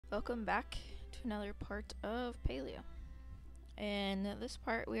Welcome back to another part of Palia. In this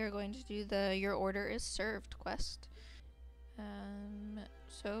part, we are going to do the Your Order is Served quest.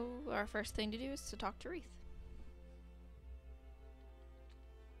 So our first thing to do is to talk to Wreath.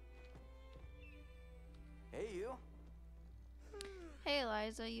 Hey, you. Hey,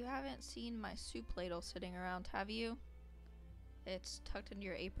 Eliza, you haven't seen my soup ladle sitting around, have you? It's tucked into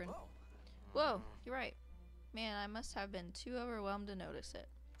your apron. Oh. Whoa, you're right. Man, I must have been too overwhelmed to notice it.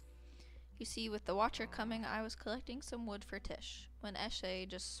 You see, with the Watcher coming, I was collecting some wood for Tish, when Eshe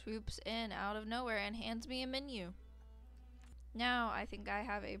just swoops in out of nowhere and hands me a menu. Now, I think I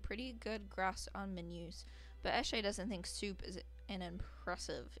have a pretty good grasp on menus, but Eshe doesn't think soup is an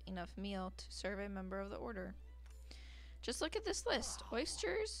impressive enough meal to serve a member of the Order. Just look at this list.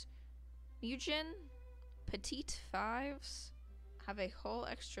 Oysters, Mujin, Petite Fives, have a whole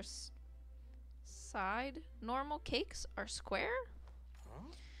extra side. Normal cakes are square?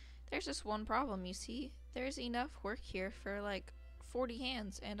 Huh? There's just one problem, you see. There's enough work here for like 40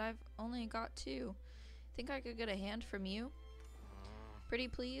 hands, and I've only got 2. Think I could get a hand from you? Pretty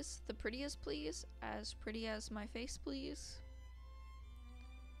please? The prettiest please? As pretty as my face please?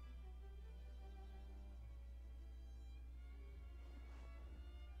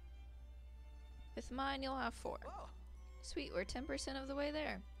 With mine, you'll have 4. Whoa. Sweet, we're 10% of the way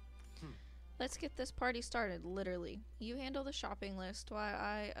there. Let's get this party started, literally. You handle the shopping list while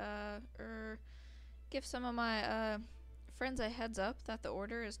I, give some of my, friends a heads up that the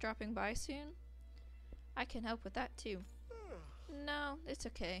Order is dropping by soon. I can help with that, too. No, it's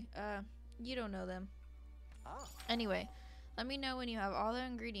okay. You don't know them. Ah. Anyway, let me know when you have all the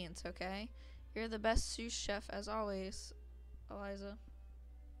ingredients, okay? You're the best sous chef as always, Eliza.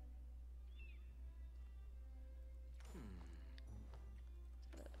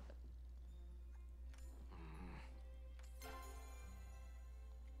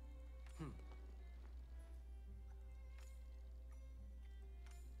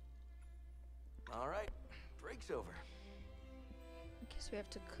 All right, break's over. Okay, so we have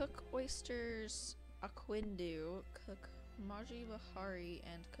to cook oysters, aquindu, cook maji bahari,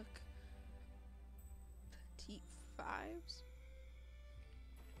 and cook petite fives.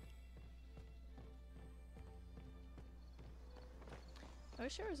 I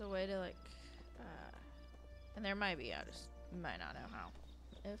wish there was a way to and there might be, I just might not know how,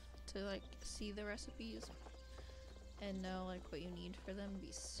 if to like see the recipes and know like what you need for them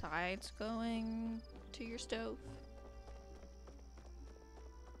besides going to your stove.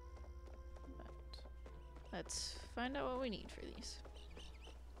 But let's find out what we need for these.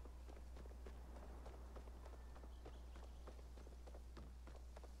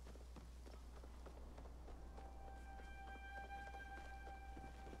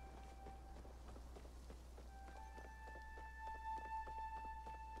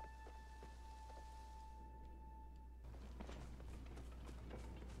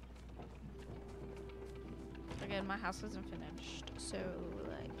 Again, my house isn't finished, so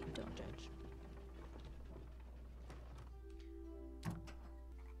like, don't judge.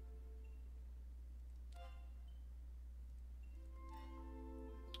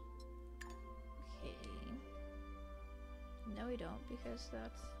 Okay. No, we don't, because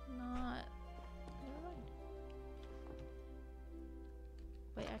that's not. Never mind.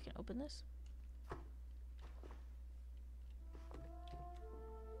 Wait, I can open this?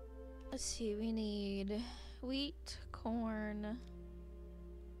 Let's see, we need wheat, corn,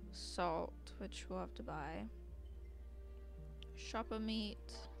 salt, which we'll have to buy, shoppa meat,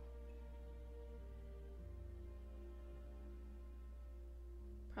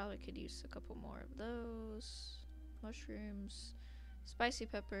 probably could use a couple more of those, mushrooms, spicy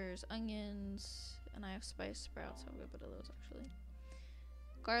peppers, onions, and I have spice sprouts, so I'll get a bit of those actually,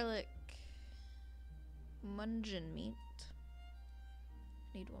 garlic, mungin meat,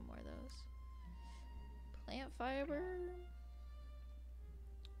 need one more of those. Plant fiber,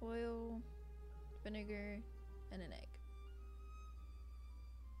 oil, vinegar, and an egg.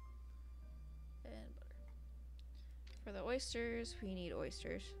 And butter. For the oysters, we need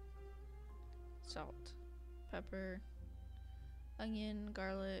oysters, salt, pepper, onion,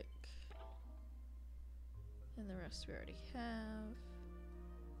 garlic, and the rest we already have.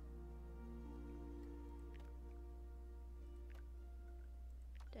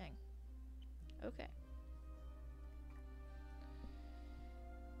 Dang. Okay.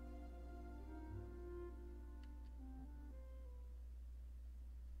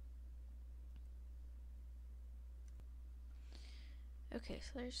 Okay,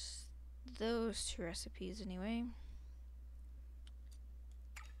 so there's those 2 recipes anyway.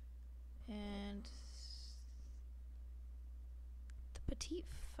 And the Petite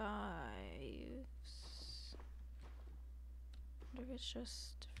Fives. I wonder if it's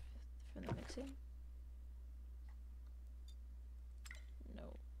just from the mixing.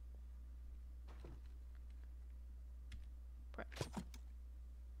 No. Right.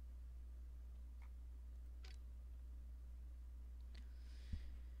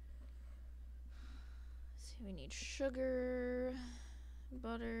 See, we need sugar,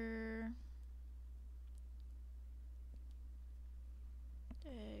 butter,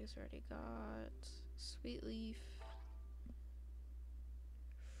 eggs already got, sweet leaf,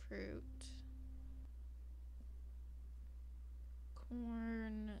 fruit,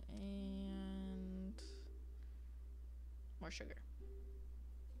 corn, and more sugar.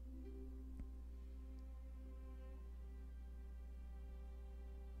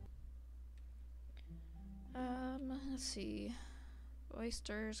 Let's see.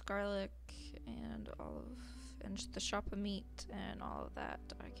 Oysters, garlic, and the shop of meat and all of that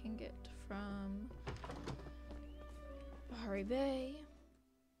I can get from Bahari Bay.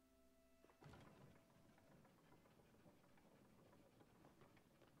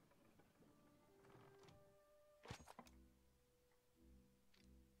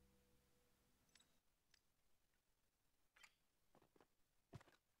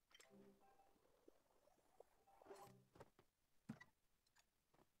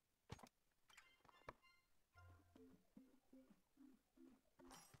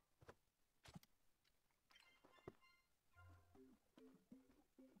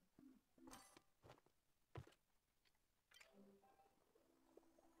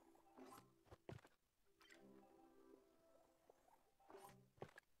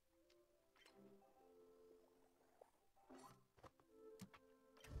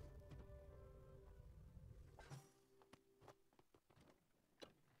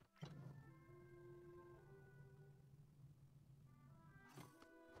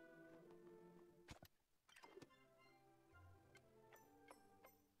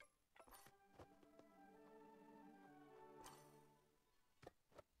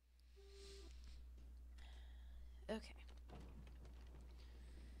 Okay.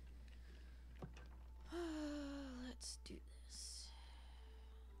 Let's do this.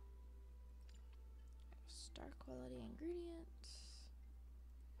 Star quality ingredients.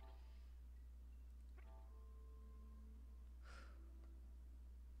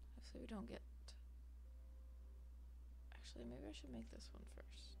 Hopefully we don't get... Actually, maybe I should make this one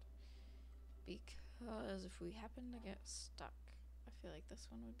first. Because if we happen to get stuck, I feel like this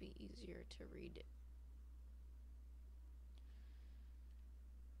one would be easier to read it.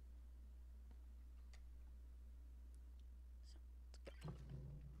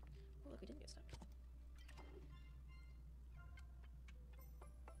 Oh, look, we didn't get stuck.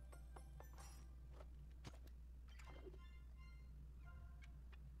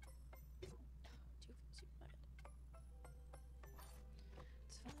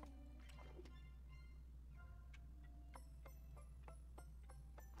 It's fine.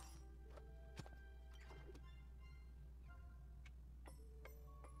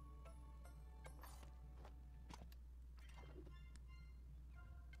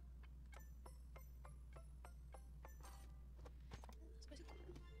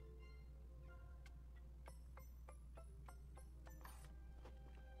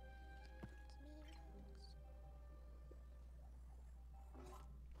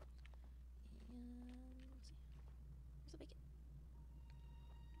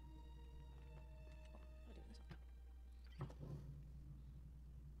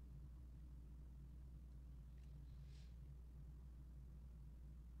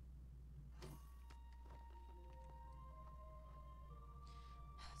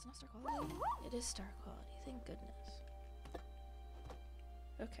 It's not star quality. It is star quality, thank goodness.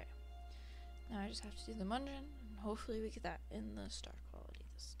 Okay. Now I just have to do the mungeon, and hopefully we get that in the star quality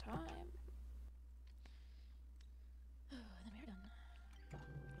this time. Oh, and then we are done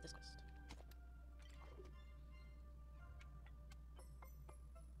with this quest.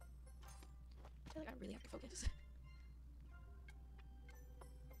 I feel like I really have to focus.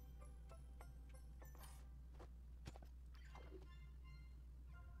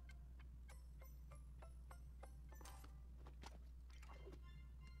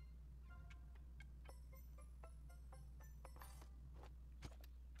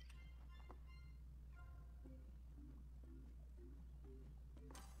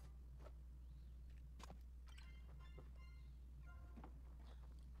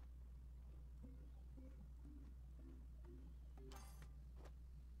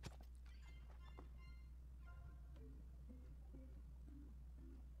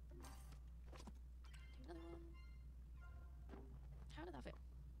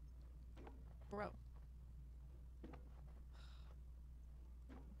 Bro.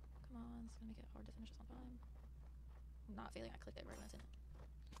 Come on, it's gonna make it hard to finish this on time. I'm not failing, I clicked it right when it's in it.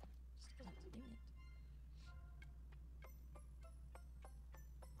 Just wasn't doing it.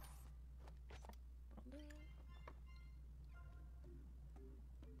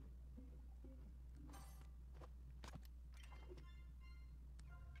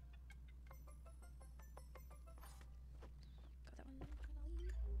 Got that one finally. I think we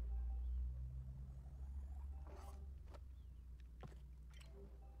need one more of these.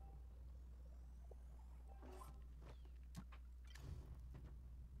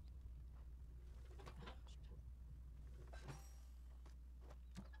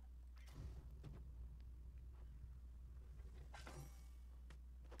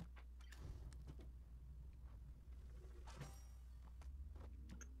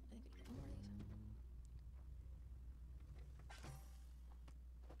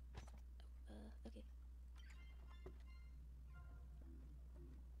 Okay.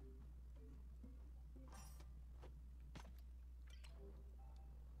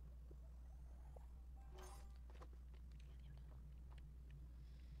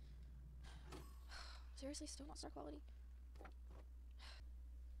 Seriously, still not star quality?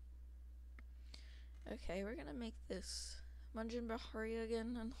 Okay, we're gonna make this Munjin Bahari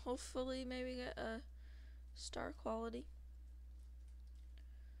again and hopefully maybe get a star quality.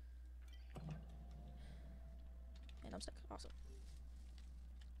 And I'm stuck. Awesome.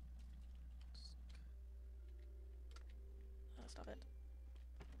 Stop it.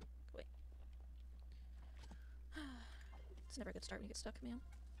 Wait. It's never a good start when you get stuck, man.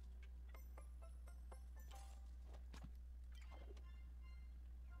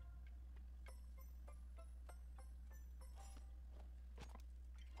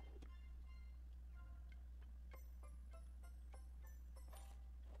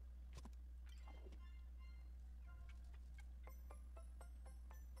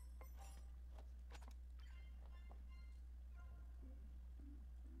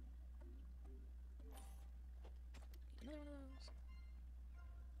 Another one of those.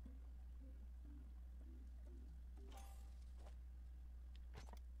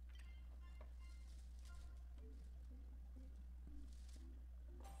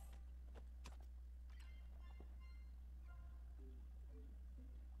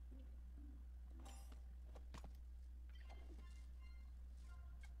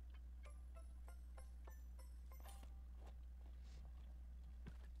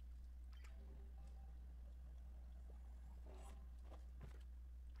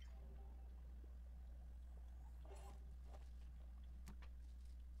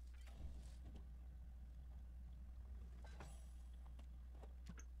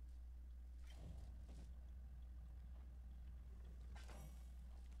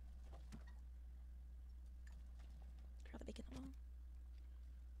 Try the bacon alone.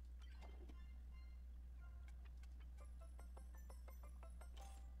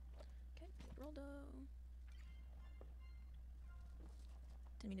 Okay, roll dough.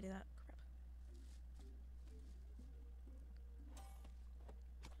 Didn't mean to do that. Crap.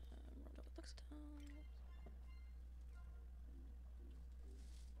 Rolled out the Buxton.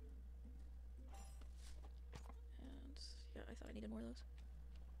 And yeah, I thought I needed more of those.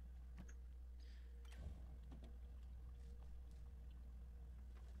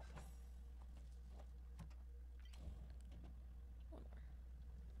 One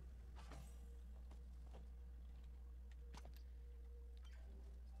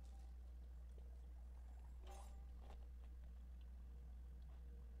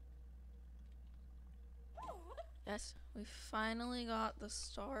more. Yes, we finally got the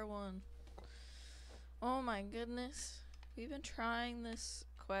star one. Oh my goodness. We've been trying this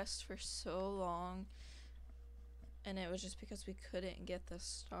quest for so long, and it was just because we couldn't get the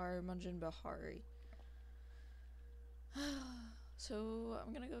star Munjin Bahari. So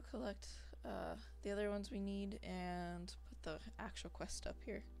I'm gonna go collect the other ones we need and put the actual quest up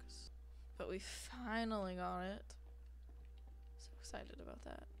here. But we finally got it. So excited about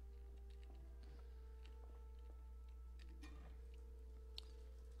that.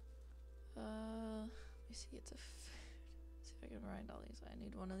 Let me see, it's a see if I can grind all these. I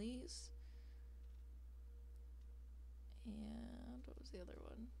need one of these. And what was the other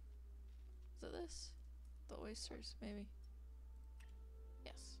one? Is it this? The oysters, maybe.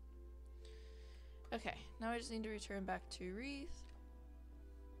 Yes. Okay, now I just need to return back to Wreath.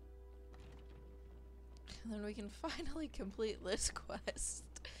 And then we can finally complete this quest.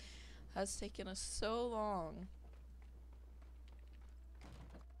 Has taken us so long.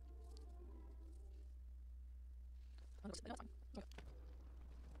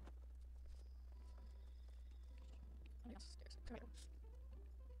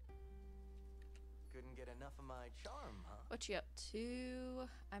 Couldn't get enough of my charm, huh? What you up to?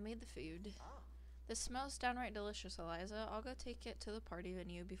 I made the food. Ah. This smells downright delicious, Eliza. I'll go take it to the party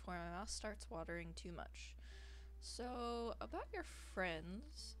venue before my mouth starts watering too much. So, about your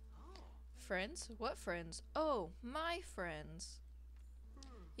friends. Oh. Friends? What friends? Oh, my friends.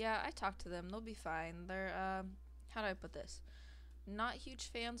 Yeah, I talked to them. They'll be fine. They're, how do I put this? Not huge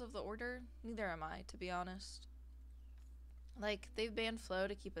fans of the Order. Neither am I, to be honest. Like, they've banned Flow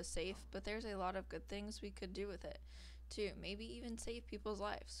to keep us safe, but there's a lot of good things we could do with it, too. Maybe even save people's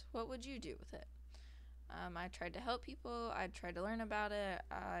lives. What would you do with it? I tried to help people. I'd try to learn about it.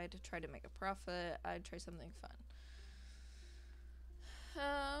 I'd try to make a profit. I'd try something fun.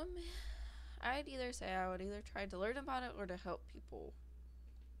 I'd either say I would either try to learn about it or to help people.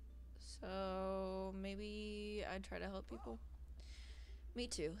 So maybe I'd try to help people. Me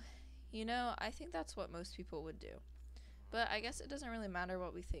too. You know, I think that's what most people would do. But I guess it doesn't really matter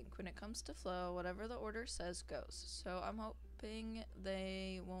what we think. When it comes to Flow, whatever the Order says goes. So I'm hoping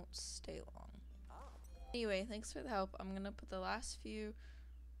they won't stay long. Anyway, thanks for the help. I'm gonna put the last few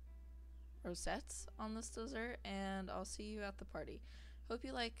rosettes on this dessert, and I'll see you at the party. Hope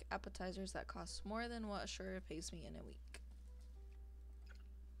you like appetizers that cost more than what Ashura pays me in a week.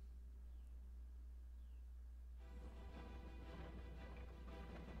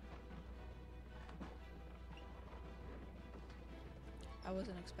 I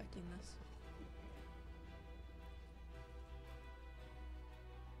wasn't expecting this.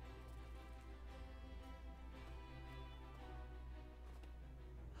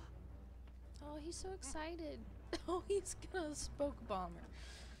 Oh, he's so excited. Oh, he's gonna smoke bomber.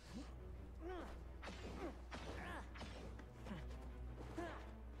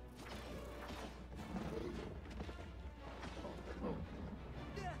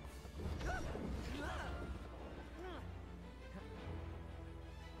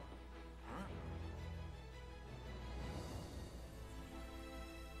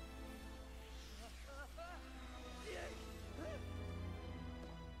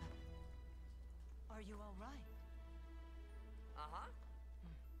 Are you all right? Uh-huh.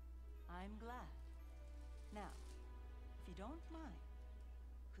 I'm glad. Now, if you don't mind,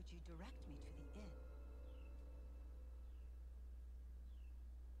 could you direct me to the inn?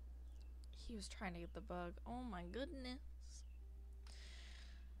 He was trying to get the bug. Oh my goodness.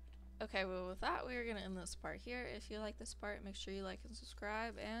 Okay, well with that, we are going to end this part here. If you like this part, make sure you like and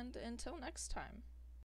subscribe, and until next time.